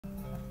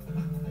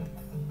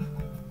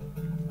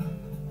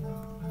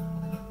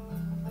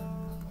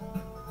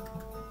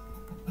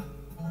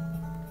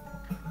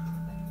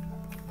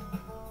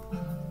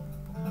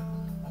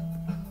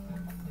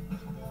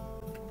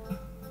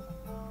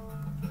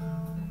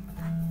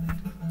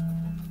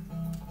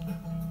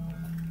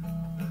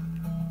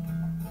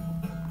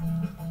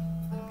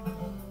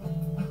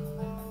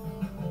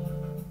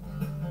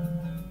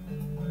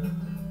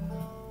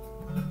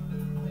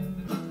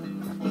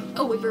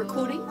we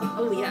recording?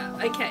 Oh yeah,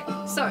 okay.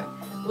 So,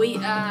 we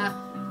are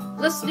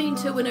listening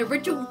to an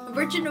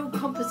original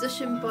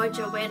composition by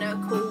Joanna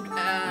called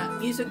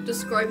Music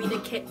Describing a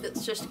Cat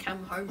That's Just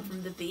Come Home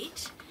from the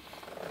Vet.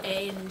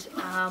 And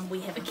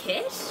we have a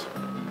cat.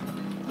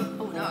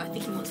 Oh no, I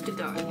think he wants to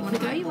go. You want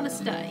to go? You want to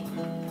stay?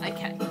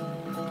 Okay.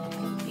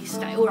 You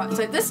stay. Alright,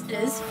 so this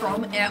is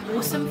from our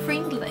awesome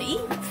friend Leigh.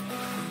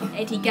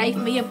 And he gave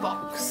me a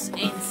box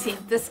and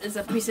said this is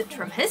a present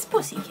from his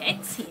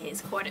pussycats. He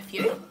has quite a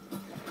few.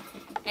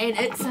 And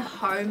it's a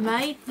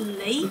homemade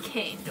Leigh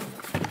candle.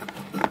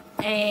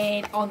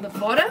 And on the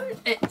bottom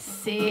it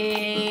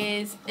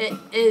says it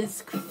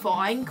is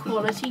fine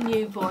quality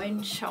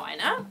newborn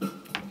china.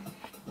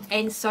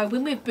 And so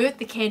when we've burnt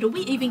the candle we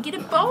even get a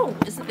bowl.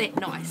 Isn't that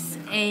nice?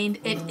 And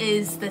it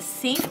is, the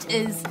scent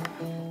is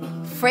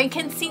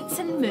frankincense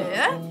and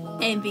myrrh.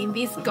 And then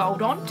there's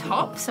gold on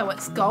top, so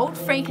it's gold,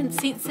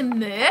 frankincense and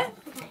myrrh,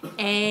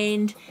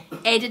 and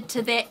added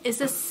to that is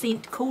a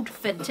scent called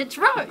vintage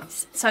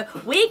rose. So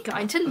we're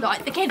going to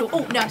light the candle.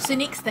 Oh no, so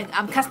next thing,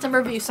 custom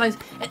review. So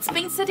it's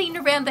been sitting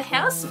around the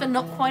house for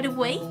not quite a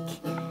week,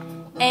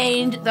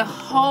 and the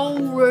whole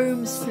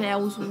room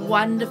smells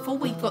wonderful.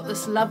 We've got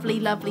this lovely,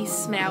 lovely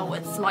smell.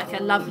 It's like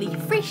a lovely,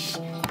 fresh,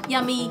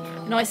 yummy,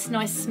 nice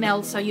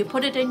smell. So you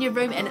put it in your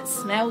room and it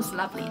smells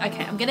lovely.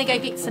 Okay, I'm gonna go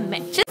get some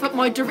matches, but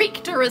my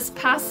director is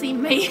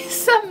passing me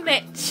some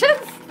matches.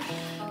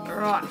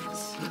 Right,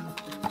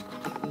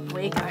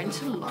 we're going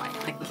to light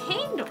the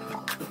candle.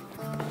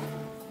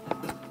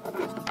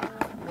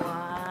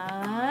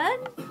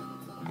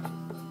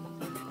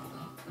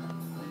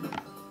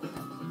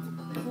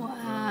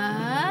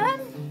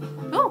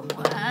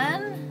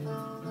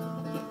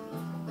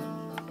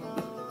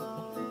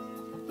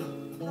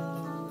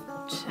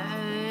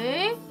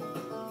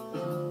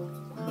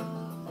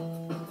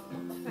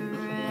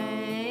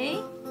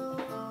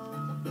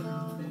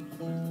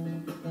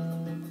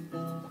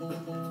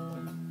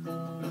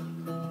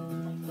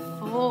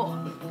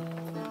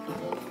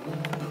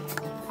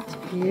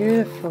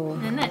 Beautiful.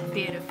 Isn't it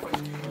beautiful?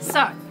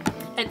 So,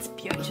 it's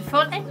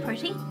beautiful and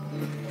pretty.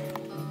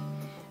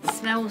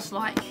 Smells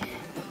like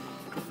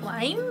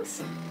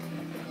flames.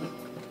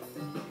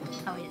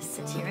 I'll just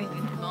sit here and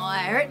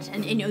admire it,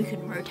 and you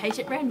can rotate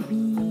it around.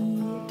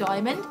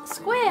 Diamond,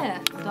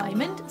 square,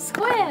 diamond,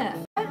 square,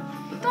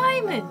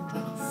 diamond,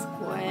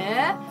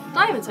 square,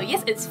 diamond. So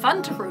yes, it's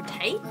fun to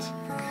rotate.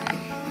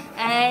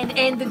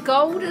 And the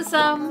gold is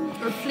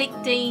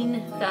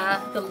reflecting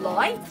the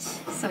light,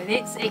 so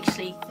that's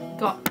actually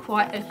got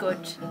quite a good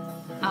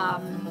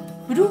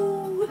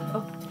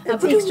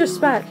it's extra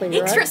sparkly,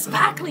 right? Extra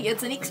sparkly.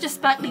 It's an extra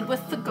sparkly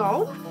with the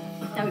gold.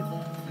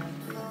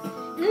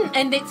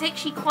 And that's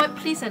actually quite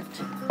pleasant.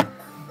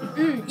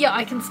 Yeah,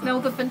 I can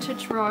smell the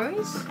vintage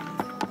rose.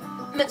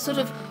 It's sort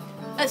of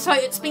so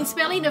it's been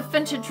smelling of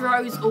vintage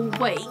rose all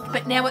week,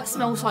 but now it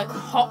smells like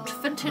hot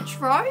vintage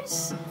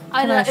rose.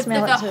 I don't know if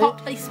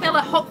they smell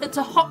a hot. It's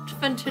a hot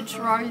vintage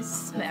rose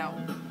smell.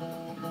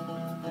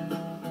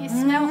 You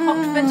smell hot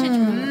vintage.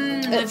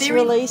 It's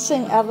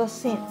releasing other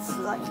scents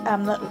like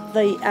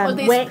the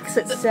wax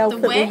itself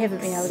that we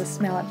haven't been able to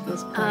smell up to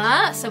this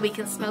point. So we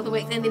can smell the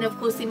wax, and then of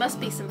course there must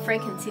be some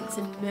frankincense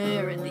and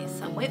myrrh in there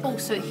somewhere.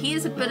 Also,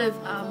 here's a bit of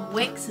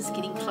wax is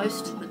getting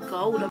close to the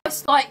gold.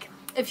 It's like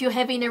if you're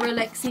having a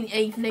relaxing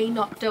evening,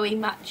 not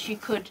doing much, you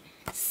could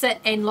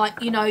sit and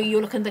you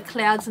look in the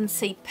clouds and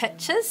see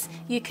pictures.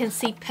 You can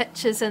see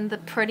pictures in the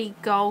pretty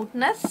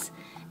goldness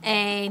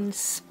and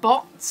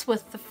spots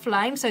with the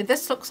flame. So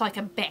this looks like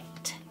a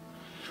bat.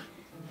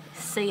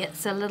 See,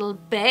 it's a little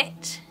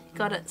bat.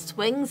 Got its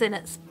wings and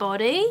its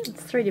body.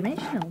 It's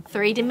three-dimensional.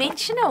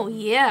 Three-dimensional,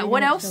 yeah.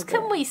 What else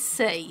can we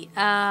see?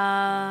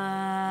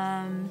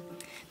 That's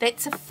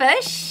a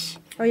fish.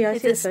 Oh yeah, I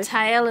see its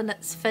tail and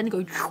its fin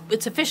going.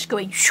 It's a fish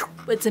going.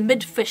 It's a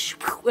mid fish.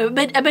 A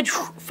mid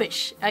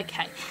fish.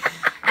 Okay.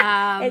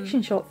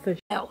 Action shot fish.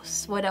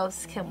 What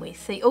else can we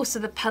see? Also,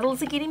 the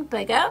puddles are getting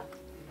bigger.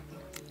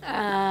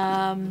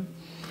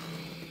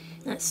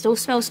 It still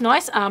smells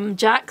nice.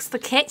 Jacques the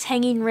cat's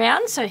hanging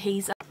round, so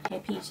he's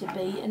happy to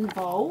be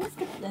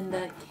involved in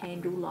the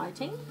candle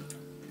lighting.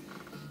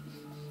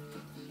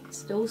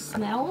 Still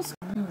smells.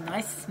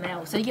 Nice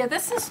smell. So yeah,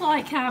 this is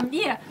like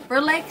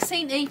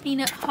relaxing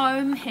evening at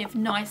home, have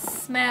nice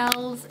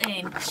smells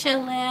and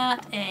chill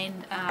out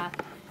and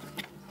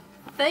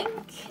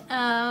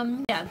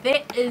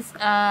that is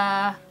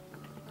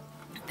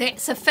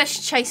that's a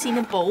fish chasing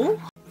a ball.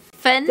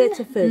 Fin, that's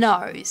a fish.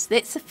 Nose,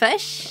 that's a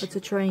fish. It's a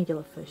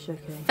triangular fish,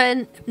 okay.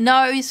 Fin,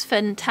 nose,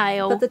 fin,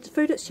 tail. But the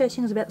food it's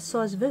chasing is about the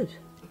size of it.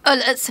 Oh,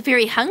 it's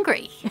very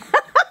hungry.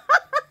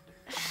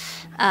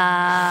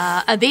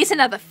 There's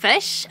another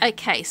fish.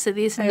 Okay, so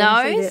there's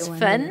nose,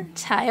 fin,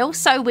 tail.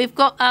 So we've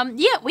got,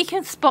 we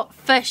can spot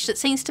fish. It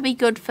seems to be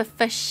good for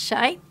fish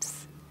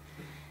shapes.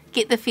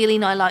 Get the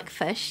feeling I like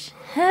fish.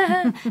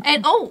 And,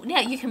 now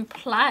you can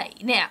play.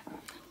 Now,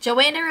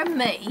 Joanna and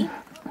me,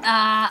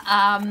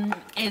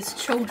 as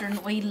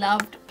children, we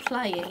loved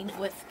playing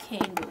with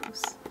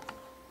candles.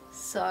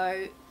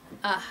 So,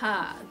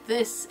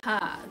 this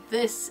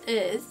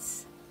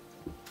is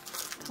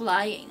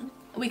playing.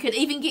 We could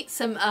even get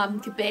some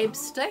kebab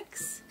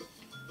sticks.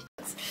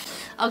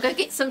 I'll go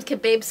get some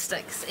kebab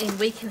sticks and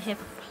we can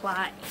have a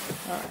play.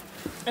 Alright.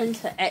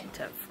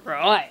 Interactive.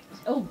 Right.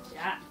 Oh,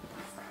 yeah.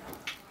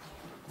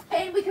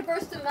 And we can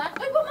roast them.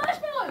 We've got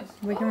marshmallows.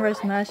 We can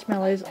roast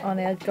marshmallows on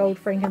our gold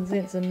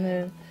frankincense and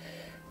myrrh.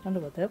 I wonder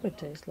what that would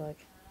taste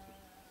like.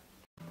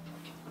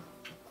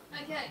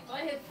 Okay, I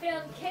have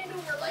found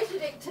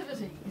candle-related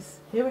activities.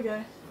 Here we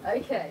go.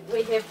 Okay,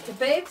 we have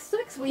kebab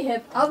sticks, we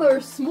have other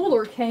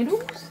smaller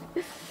candles.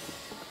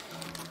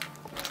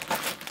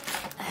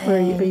 Where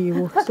are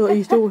you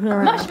still walking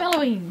around?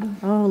 Marshmallowing!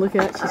 Oh, look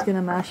out, she's going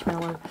to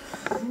marshmallow.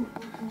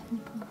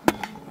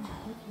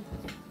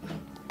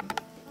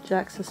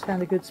 Jacques has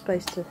found a good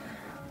space to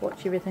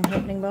watch everything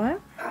happening by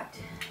him.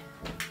 Right.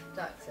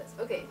 Dark says,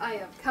 okay, I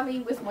am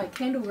coming with my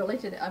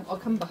candle-related, I'll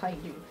come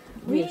behind you.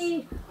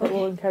 Yes, but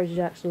we'll encourage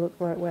Jacques to look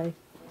the right way.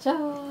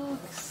 Jacques.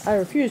 I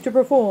refuse to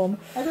perform.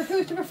 I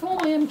refuse to perform,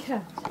 I am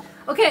cat.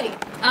 Okay,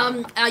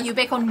 are you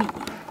back on me?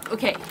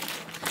 Okay.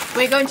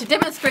 We're going to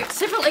demonstrate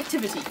several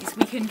activities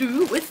we can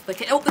do with the...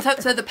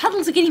 so the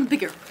puddles are getting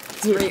bigger.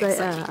 It's Yes, very they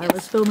exciting, are. yes. I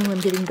was filming them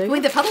getting bigger.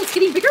 Wait, the puddles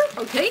getting bigger?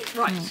 Okay,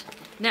 right.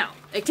 Now,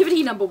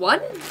 activity number 1.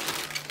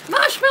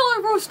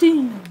 Marshmallow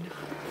roasting.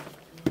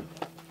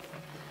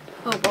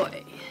 Oh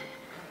boy.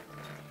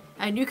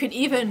 And you can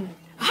even...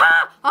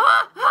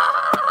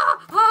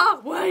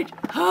 wait.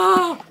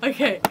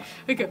 Okay.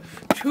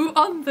 2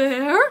 on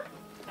there.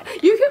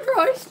 You can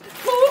roast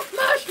 4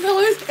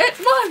 marshmallows at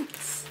once.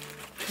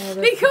 Oh,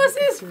 because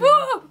there's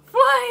 4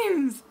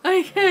 flames.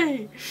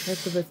 Okay.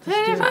 That's a bit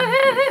disturbing.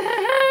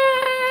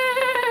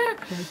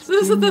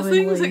 These are the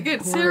things that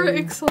get Sarah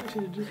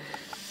excited.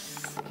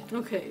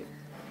 Okay.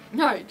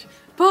 Right.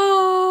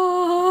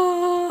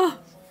 Oh,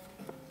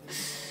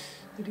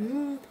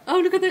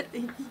 look at that.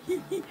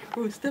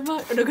 Roast them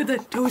out. Look at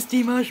that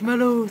toasty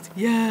marshmallows.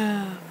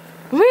 Yeah.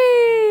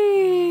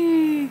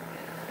 Whee!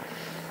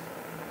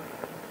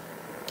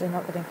 They're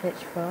not going to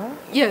catch fire?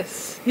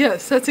 Yes,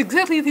 that's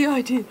exactly the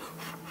idea.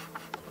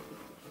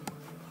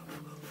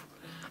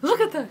 Look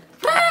at that.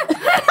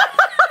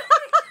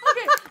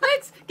 Okay,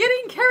 that's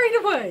getting carried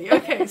away.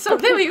 Okay, so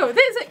there we go.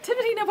 There's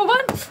activity number 1.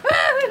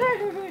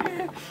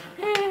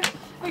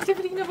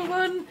 Activity number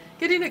 1,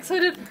 getting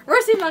excited,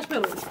 roasting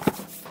marshmallows.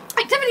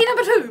 Activity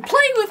number 2,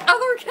 playing with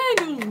other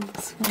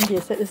candles.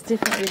 Yes, that is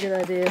definitely a good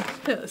idea.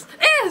 Yes,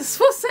 S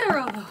for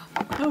Sarah.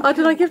 Okay. Oh,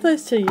 did I give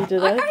those to you,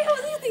 did I?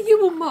 I think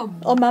you or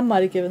Mum. Oh, Mum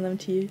might have given them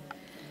to you.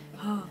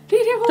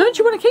 Did you? Don't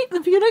you want to keep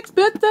them for your next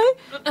birthday?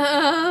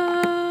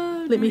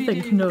 Let me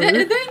think. No.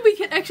 Then we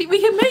can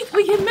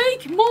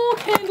make more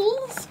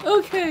candles.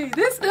 Okay,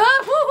 this.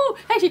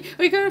 Actually,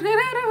 we go.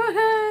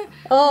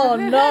 Oh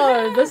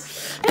no!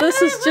 This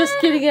is just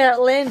getting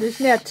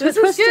outlandish now. This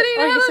is getting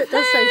out yes, of it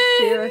does say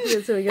Sarah. hand.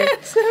 Yes, there we go.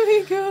 Yes, there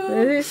we go.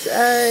 There's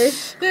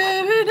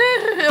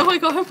Oh my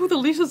god! Hopefully the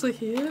letters are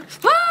here.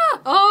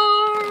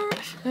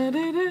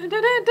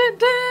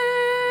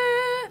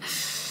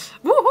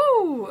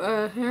 Woohoo!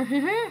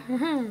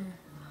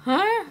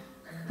 Huh?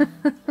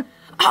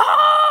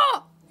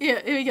 Yeah,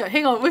 here we go.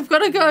 Hang on, we've got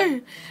to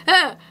go.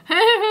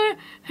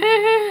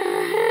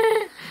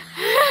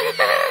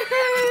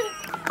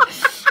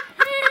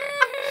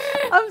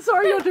 I'm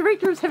sorry, your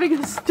director is having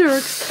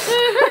hysterics.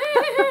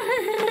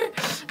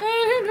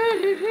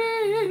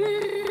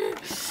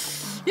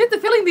 You get the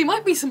feeling there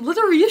might be some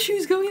literary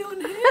issues going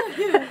on here.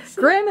 Yes.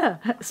 Grammar,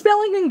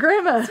 spelling and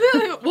grammar.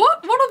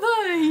 What? What are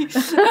they?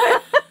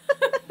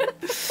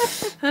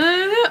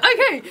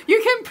 Okay,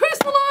 you can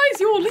personalise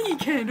your Leigh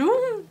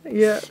candle.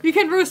 Yeah. You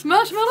can roast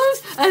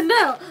marshmallows, and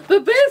now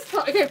the best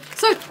part. Okay,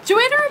 so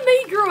Joanna and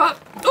me grew up.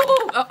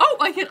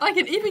 I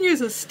can even use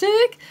a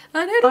stick.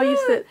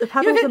 The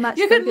puddles are much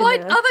You can bigger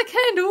light now. other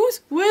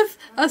candles with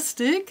a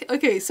stick.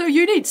 Okay, so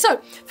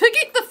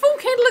forget the full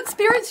candle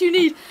experience. You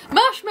need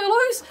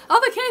marshmallows,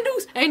 other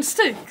candles, and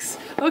sticks.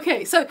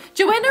 Okay, so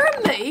Joanna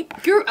and me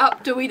grew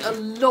up doing a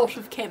lot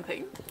of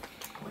camping.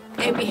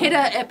 And we had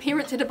our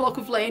parents had a block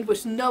of land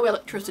with no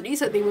electricity,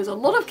 so there was a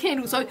lot of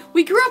candles. So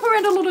we grew up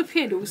around a lot of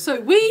candles. So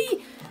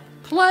we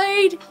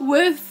played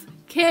with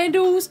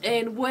candles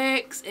and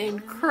wax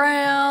and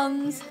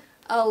crowns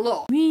a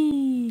lot.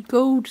 Wee,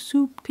 gold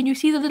soup. Can you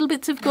see the little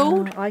bits of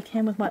gold? I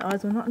can with my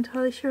eyes. I'm not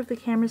entirely sure if the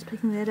camera's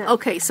picking that up.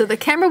 Okay, so the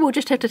camera will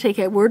just have to take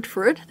our word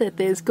for it that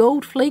there's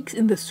gold flakes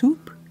in the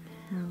soup.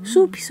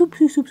 Soup.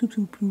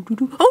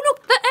 Oh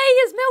look, the A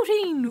is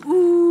melting.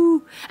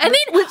 Ooh. And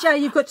then Which A?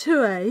 You've got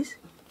 2 A's.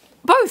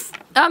 both.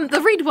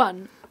 The red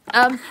one.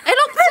 And look, so is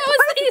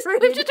the S.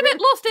 We've just about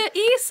lost our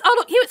S. Oh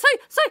look, here.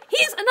 So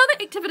here's another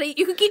activity.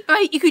 You could get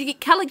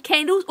coloured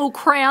candles or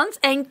crowns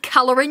and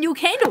colour in your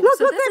candles. Look,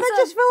 so look, that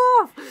just fell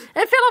off.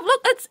 It fell off.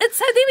 Look, it's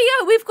so there we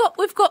go.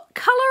 We've got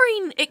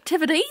colouring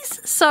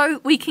activities,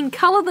 so we can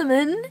colour them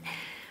in.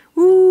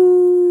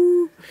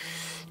 Ooh.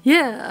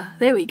 Yeah,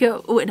 there we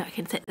go. Oh, and I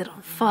can set that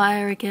on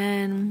fire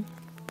again.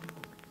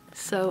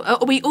 So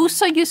we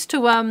also used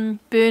to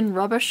burn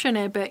rubbish in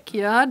our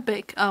backyard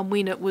back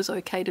when it was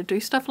okay to do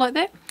stuff like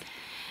that.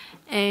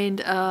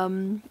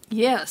 And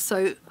yeah,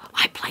 so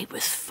I played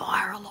with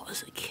fire a lot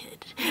as a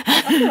kid.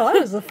 I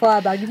was a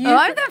firebug.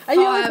 I'm the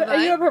firebug. Are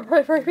you a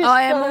professional?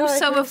 I am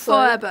also a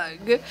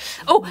firebug.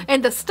 Oh,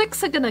 and the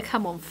sticks are going to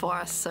come on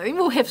fire soon.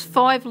 We'll have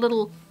 5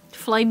 little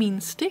flaming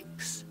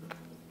sticks.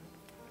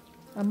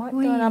 I might go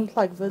and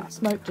unplug the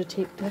smoke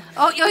detector.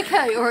 Oh,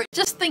 okay, alright.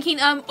 Just thinking,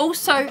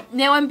 also,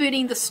 now I'm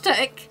burning the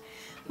stick,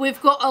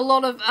 we've got a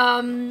lot of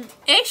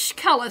ash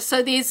colour.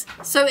 So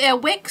our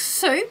wax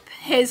soup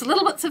has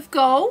little bits of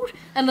gold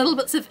and little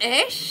bits of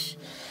ash.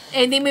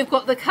 And then we've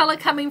got the colour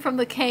coming from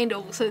the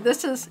candle. So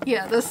this is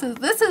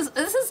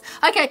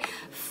okay,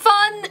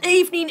 fun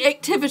evening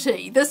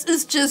activity. This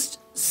is just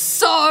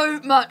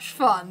so much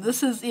fun.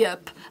 This is,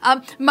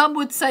 Mum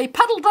would say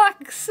puddle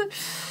ducks.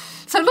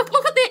 So look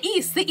at that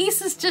S. The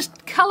S is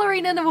just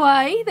colouring in a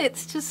way.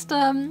 That's just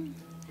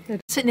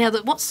So now,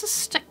 what's the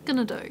stick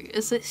gonna do?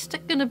 Is the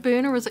stick gonna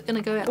burn or is it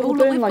gonna go out? Oh,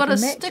 look, we've got a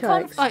stick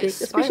on fire,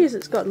 especially as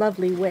it's got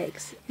lovely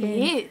wax.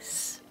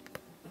 Yes.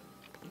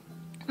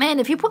 Man,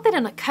 if you put that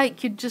in a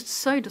cake, you'd just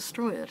so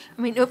destroy it.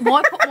 I mean,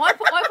 why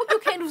put your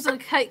candles in a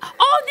cake?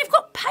 Oh, and they've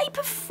got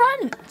paper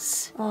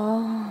fronts.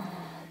 Oh.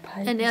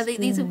 And now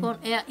these have gone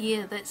out.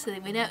 Yeah, that's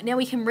it. Now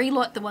we can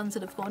relight the ones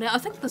that have gone out. I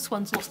think this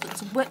one's lost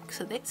its wick,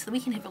 so we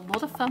can have a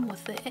lot of fun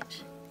with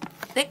that.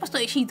 That was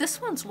actually,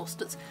 this one's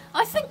lost its.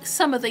 I think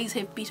some of these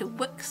have better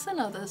wicks than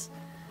others.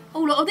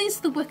 Oh look, there's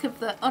the wick of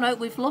the. Oh no,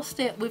 we've lost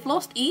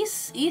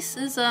S. S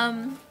is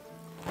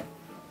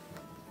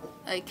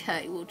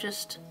Okay, we'll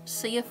just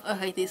see if.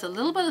 Okay, there's a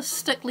little bit of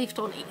stick left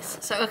on S.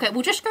 So okay,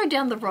 we'll just go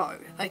down the row.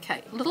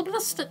 Okay, a little bit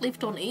of stick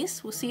left on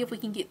S. We'll see if we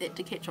can get that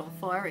to catch on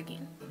fire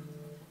again.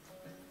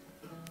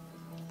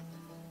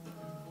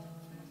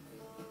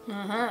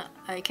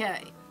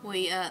 Okay.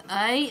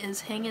 A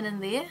is hanging in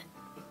there.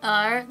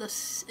 R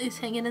this is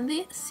hanging in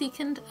there.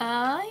 Second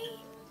I.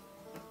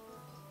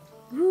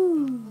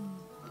 Woo.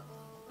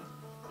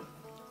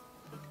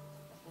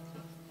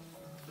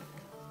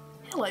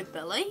 Hello,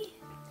 Billy.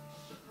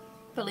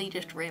 Billy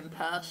just ran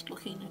past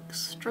looking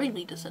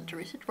extremely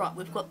disinterested. Right,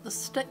 we've got the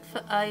stick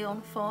for A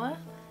on fire.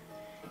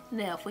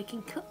 Now if we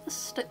can cook the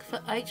stick for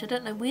H, I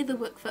don't know where the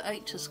wick for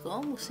H has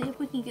gone. We'll see if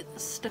we can get the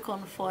stick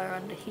on fire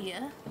under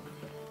here.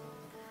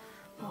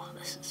 Oh,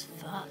 this is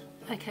fun.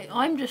 Okay,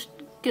 I'm just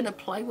gonna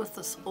play with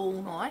this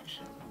all night.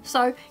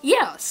 So,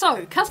 yeah,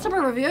 so,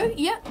 customer review.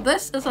 Yeah,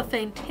 this is a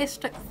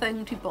fantastic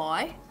thing to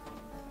buy.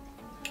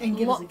 And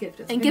give us a gift.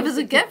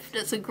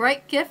 It's a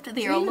great gift.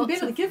 There are even lots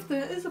better of gift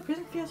than it is a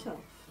present for yourself.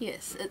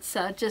 Yes, it's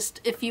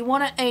just, if you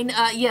want to, and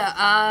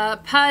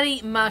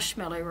party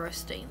marshmallow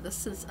roasting.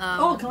 This is,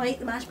 oh, can I eat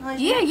the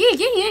marshmallows? Yeah.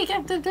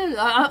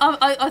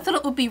 I thought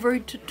it would be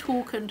rude to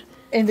talk and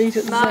eat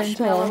at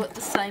the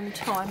same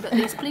time, but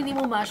there's plenty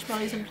more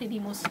marshmallows and plenty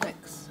more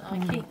sticks. I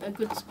keep a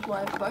good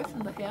supply of both in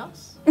the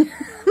house.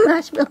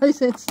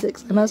 Marshmallows and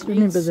sticks, I must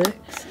remember that.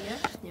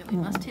 Yeah, we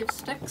must have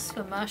sticks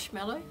for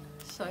marshmallow.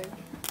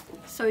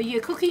 So yeah,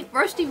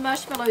 roasting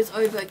marshmallows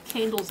over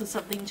candles is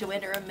something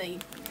Joanna and me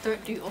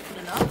don't do often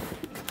enough.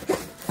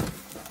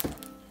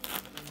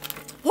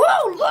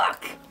 Whoa,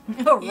 look!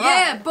 All right.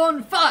 Yeah,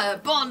 bonfire,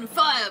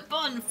 bonfire,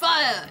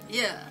 bonfire!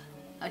 Yeah.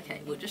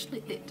 Okay, we'll just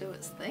let that do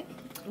its thing.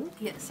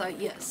 Yeah, so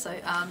tastes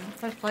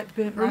like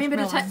burnt remember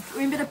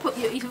to put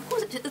your, of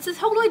course it's this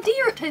whole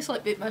idea it tastes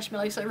like burnt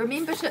marshmallow, so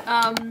remember to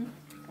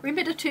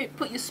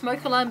put your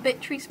smoke alarm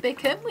batteries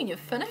back in when you're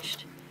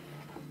finished.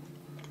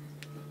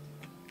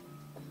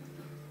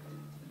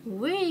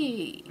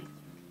 Whee!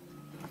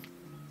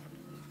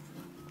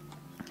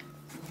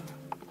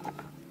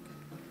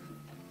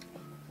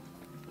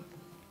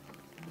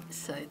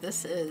 So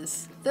this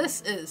is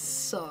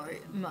so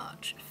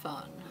much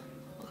fun.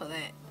 Look at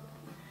that.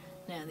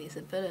 Now there's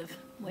a bit of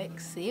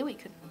wax there. We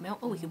could melt.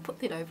 Oh, we can put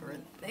that over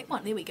in that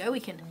one. There we go.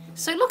 We can.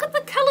 So look at the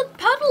coloured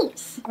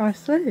puddles. I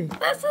see.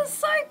 This is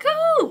so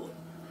cool.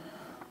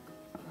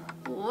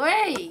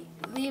 Whee!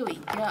 There we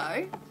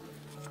go.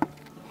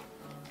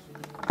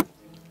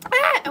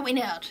 Ah! It went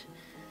out.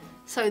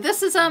 So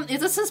this is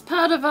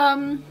part of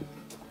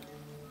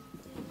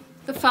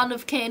the fun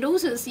of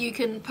candles, is you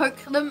can poke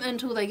them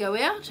until they go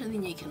out and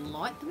then you can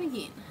light them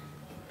again.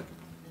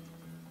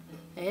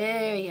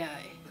 There we go.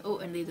 Oh,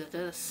 and there's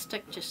a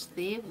stick just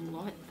there.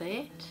 We'll light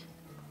that.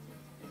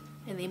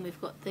 And then we've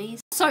got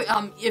these. So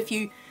if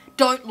you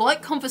don't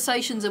like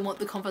conversations and want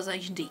the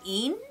conversation to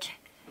end,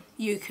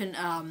 you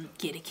can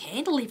get a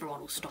candle.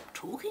 Everyone will stop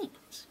talking.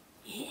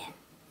 Yeah.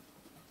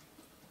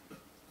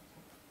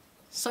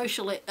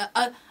 Social,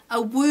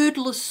 a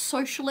wordless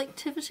social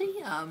activity,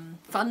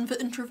 fun for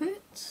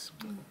introverts.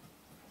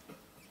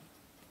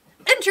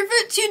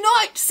 Introverts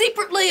unite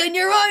separately in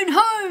your own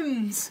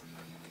homes!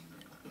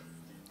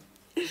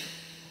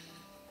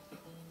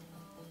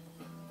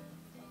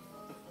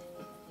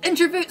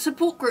 Introvert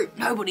support group,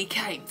 nobody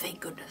came, thank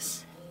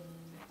goodness.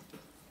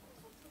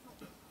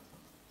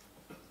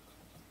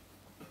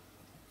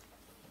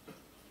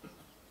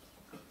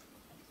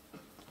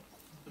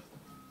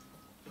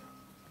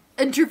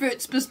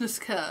 Introvert's business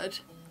card.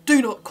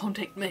 Do not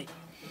contact me.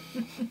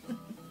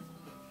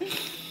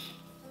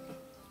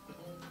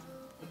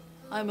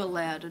 I'm a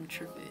loud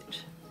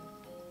introvert.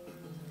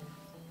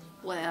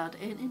 Loud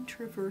and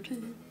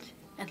introverted,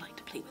 and like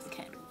to play with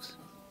candles.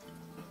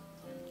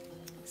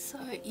 So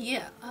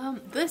yeah,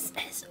 this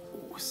is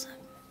awesome.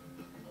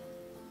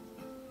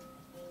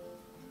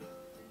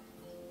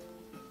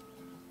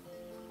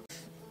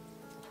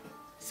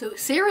 So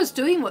Sarah's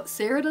doing what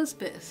Sarah does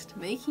best,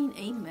 making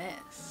a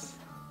mess.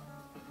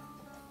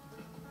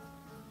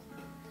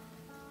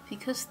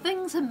 Because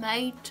things are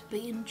made to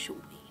be enjoyed.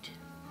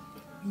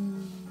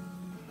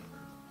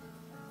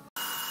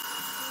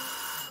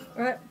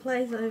 Right,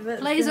 play's over.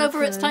 Play's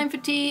over, it's time for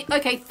tea.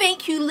 Okay,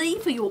 thank you Leigh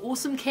for your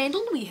awesome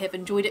candle. We have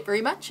enjoyed it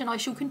very much and I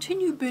shall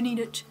continue burning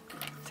it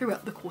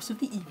throughout the course of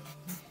the evening.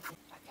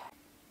 Okay.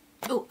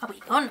 Oh, are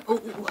we on?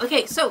 Oh,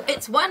 okay, so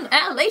it's 1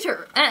 hour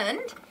later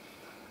and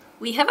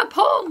we have a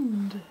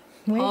pond.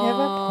 We have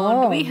a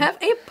pond. We have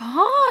a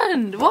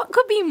pond. What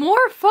could be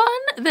more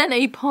fun than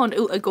a pond?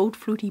 Oh, a gold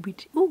fruity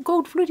bit. Oh,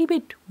 gold fruity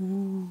bit.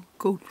 Ooh,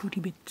 gold fruity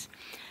bits.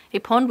 A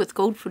pond with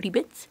gold fruity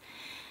bits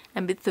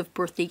and bits of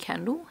birthday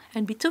candle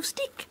and bits of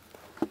stick.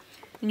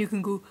 And you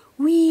can go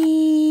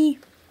wee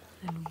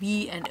and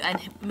wee and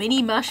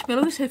many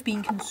marshmallows have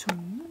been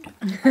consumed.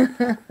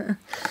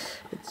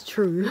 It's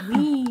true.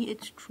 Wee,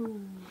 it's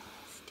true.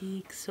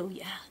 Stick. So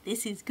yeah,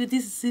 this is good.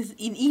 This is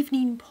an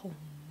evening pond.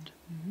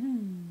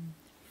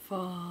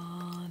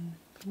 Fun.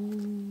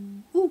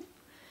 Ooh. Ooh.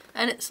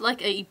 And it's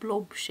like a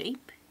blob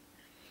shape.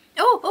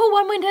 Oh,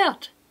 one went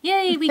out.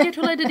 Yay, we get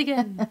to light it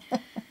again.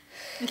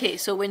 Okay,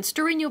 so when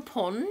stirring your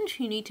pond,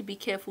 you need to be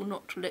careful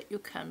not to let your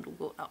candle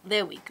go out.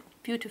 There we go.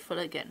 Beautiful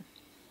again.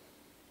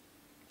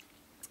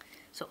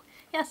 So,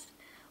 yes.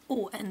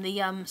 Oh, and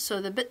the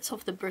so the bits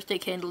of the birthday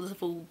candles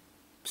have all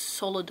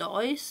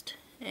solidized,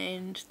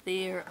 and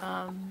they're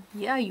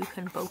yeah, you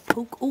can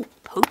poke. Oh,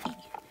 pokey.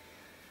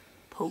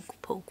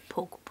 Poke, poke,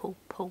 poke, poke,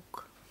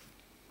 poke.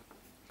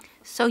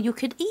 So you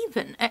could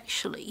even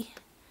actually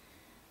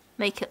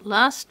make it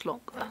last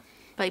longer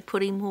by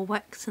putting more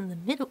wax in the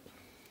middle.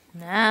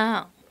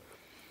 Now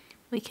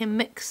we can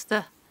mix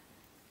the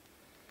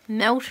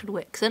melted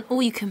wax in,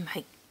 or you can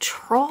make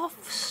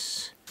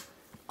troughs.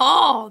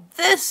 Oh,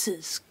 this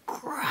is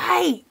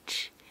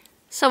great!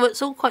 So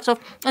it's all quite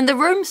soft, and the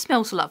room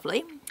smells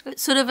lovely.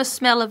 It's sort of a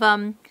smell of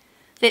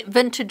that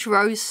vintage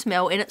rose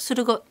smell, and it's sort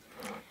of got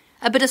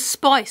a bit of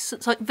spice.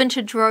 It's like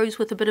vintage rose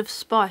with a bit of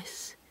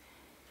spice.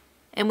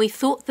 And we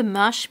thought the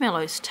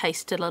marshmallows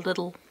tasted a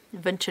little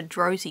vintage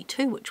rosy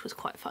too, which was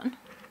quite fun.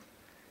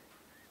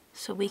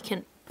 So we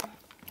can...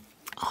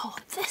 Oh,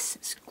 this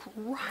is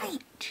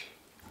great!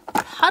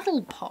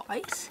 Puddle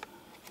pies.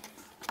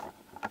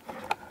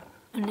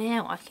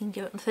 Now I can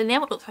give it... So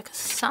now it looks like a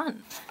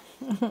sun.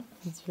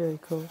 It's very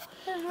cool.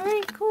 It's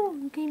very cool.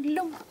 Looking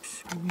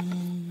lumps. Oh,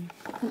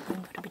 I'm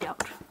going to be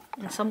out.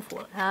 And some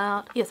fall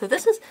out. Yeah, so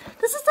this is a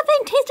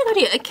fantastic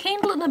idea. A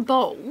candle in a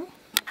bowl.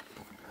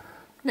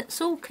 And it's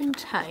all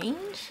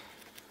contained.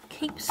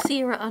 Keep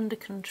Sarah under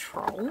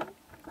control.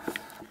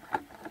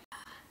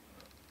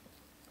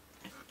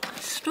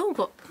 I've still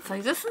got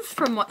things. This is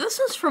from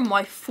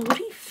my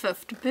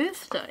 45th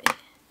birthday.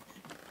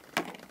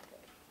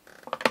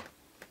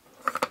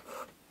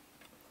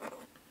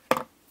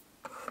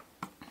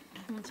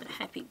 It's a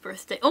happy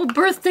birthday. Oh,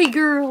 birthday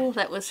girl!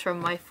 That was from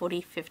my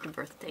 45th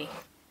birthday.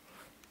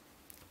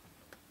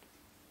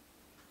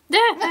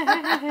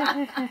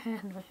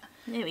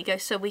 There we go.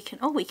 So we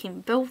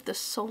can build the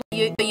solid.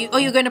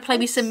 You're going to play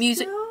me some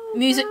music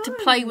to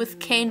play with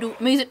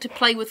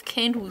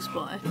candles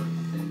by.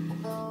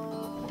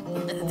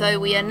 Though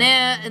we are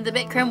now in the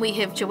background, we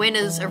have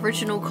Joanna's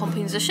original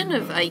composition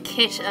of a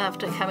cat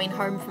after coming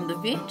home from the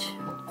vet.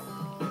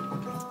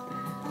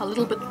 A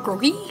little bit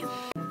groggy.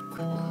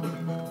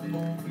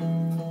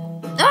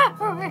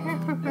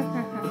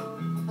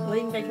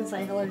 Lean back and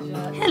say hello,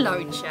 Jacques.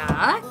 Hello,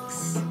 Jacques.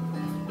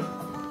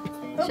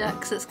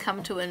 Jacques has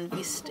come to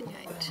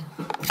investigate.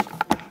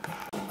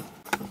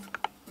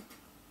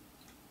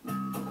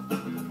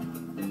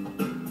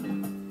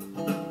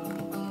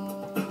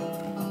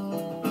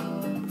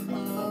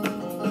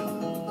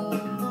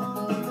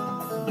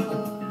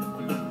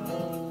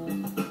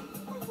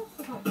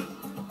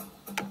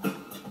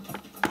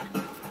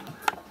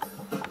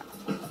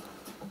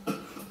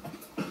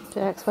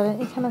 Jacques, why don't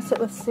you come and sit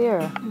with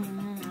Sarah? I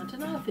don't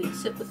know if he'd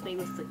sit with me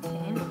with the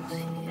candles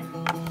here.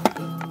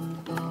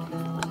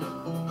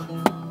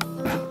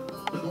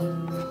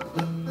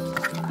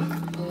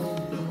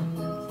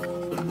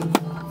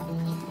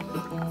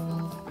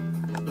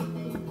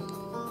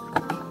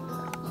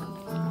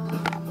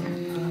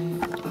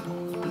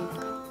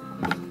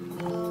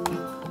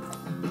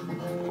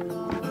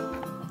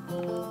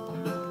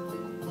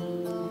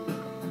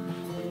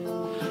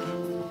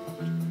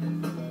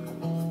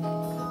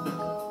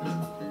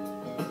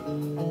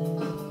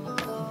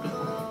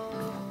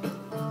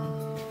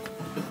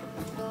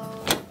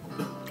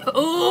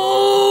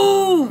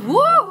 Oh,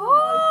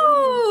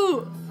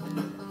 woohoo!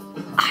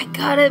 I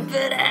got a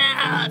bit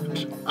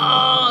out.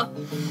 Oh,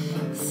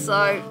 so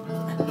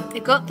I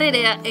got that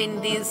out,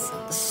 and there's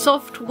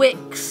soft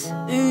wax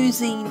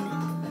oozing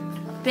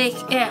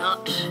back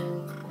out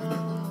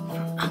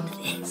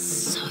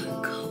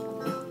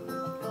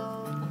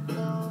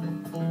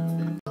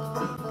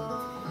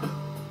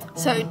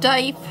So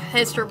Dave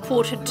has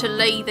reported to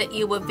Leigh that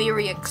you were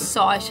very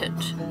excited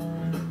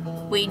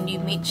when you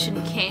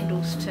mentioned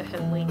candles to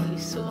him when you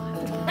saw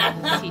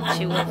him. He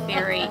said you were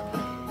very,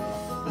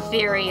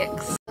 very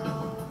excited.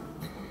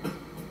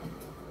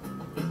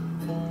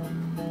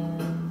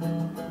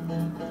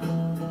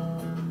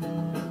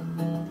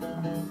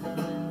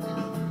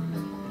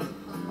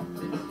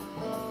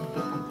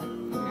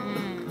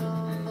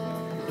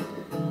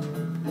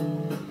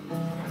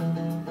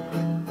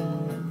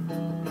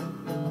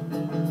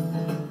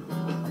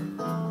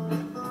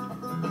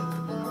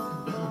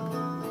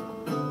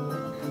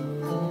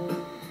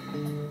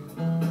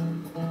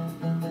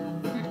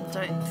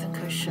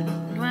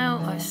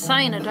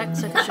 I don't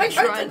think I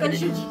should try and get it.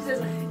 She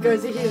says,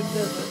 goes ahead and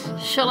does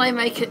it. Shall I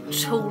make it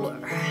taller?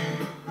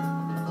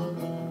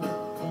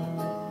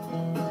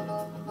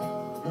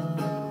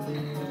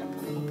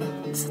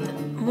 So the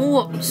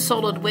more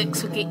solid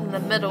wax we get in the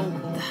middle,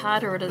 the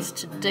harder it is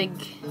to dig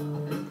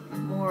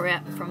more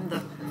out from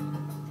the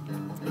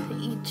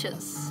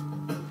edges.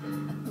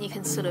 You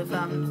can sort of,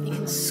 you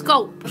can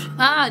sculpt.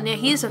 Ah, now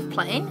here's a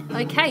plan.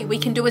 Okay, we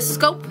can do a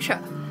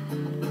sculpture.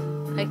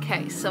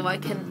 Okay, so I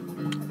can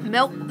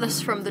melt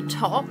this from the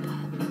top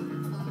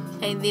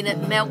and then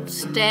it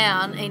melts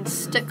down and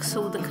sticks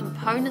all the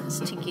components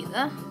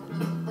together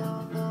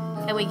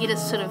and we get a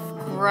sort of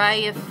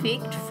grey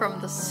effect from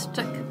the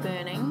stick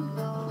burning.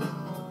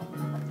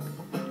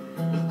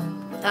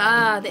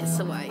 Ah, that's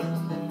the way.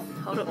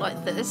 Hold it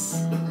like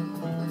this.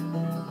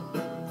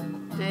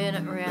 Burn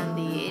it around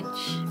the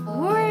edge.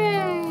 Whee!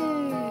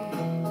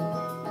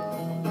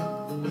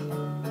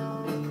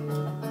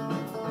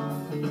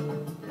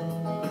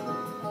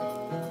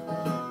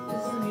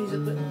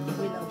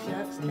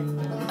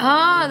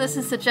 Ah, this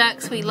is the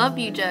Jacques We Love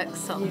You Jacques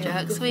song.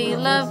 Yeah, Jacques We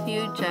Love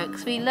You,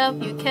 Jacques We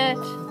Love You Cat.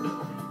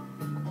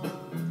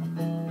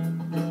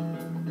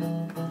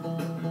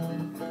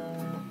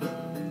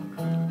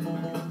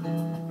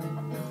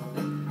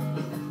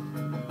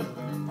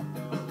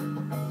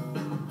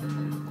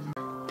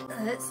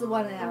 That's the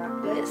 1 hour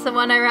update. It's the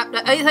 1 hour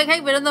update. Oh, okay,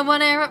 we're in the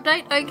 1 hour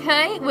update.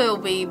 Okay, we'll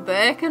be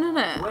back in an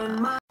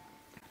hour.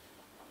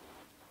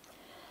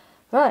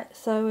 Right,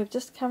 so we've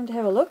just come to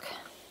have a look.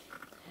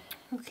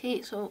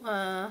 Okay, so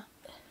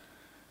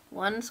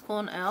one's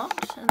gone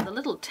out, and the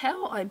little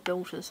tower I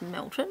built is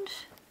melted.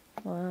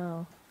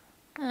 Wow.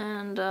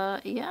 And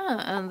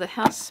yeah, and the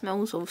house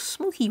smells of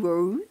smoky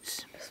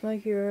rose.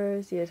 Smoky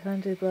rose, yeah,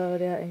 time to blow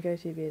it out and go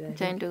to bed.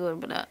 Time to go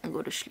out and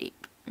go to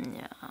sleep.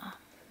 Yeah.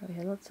 We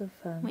had lots of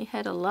fun. We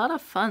had a lot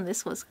of fun.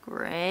 This was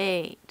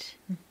great.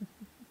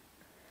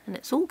 And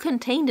it's all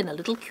contained in a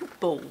little cute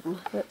bowl.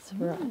 That's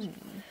right.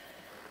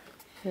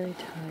 Very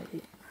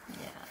tidy.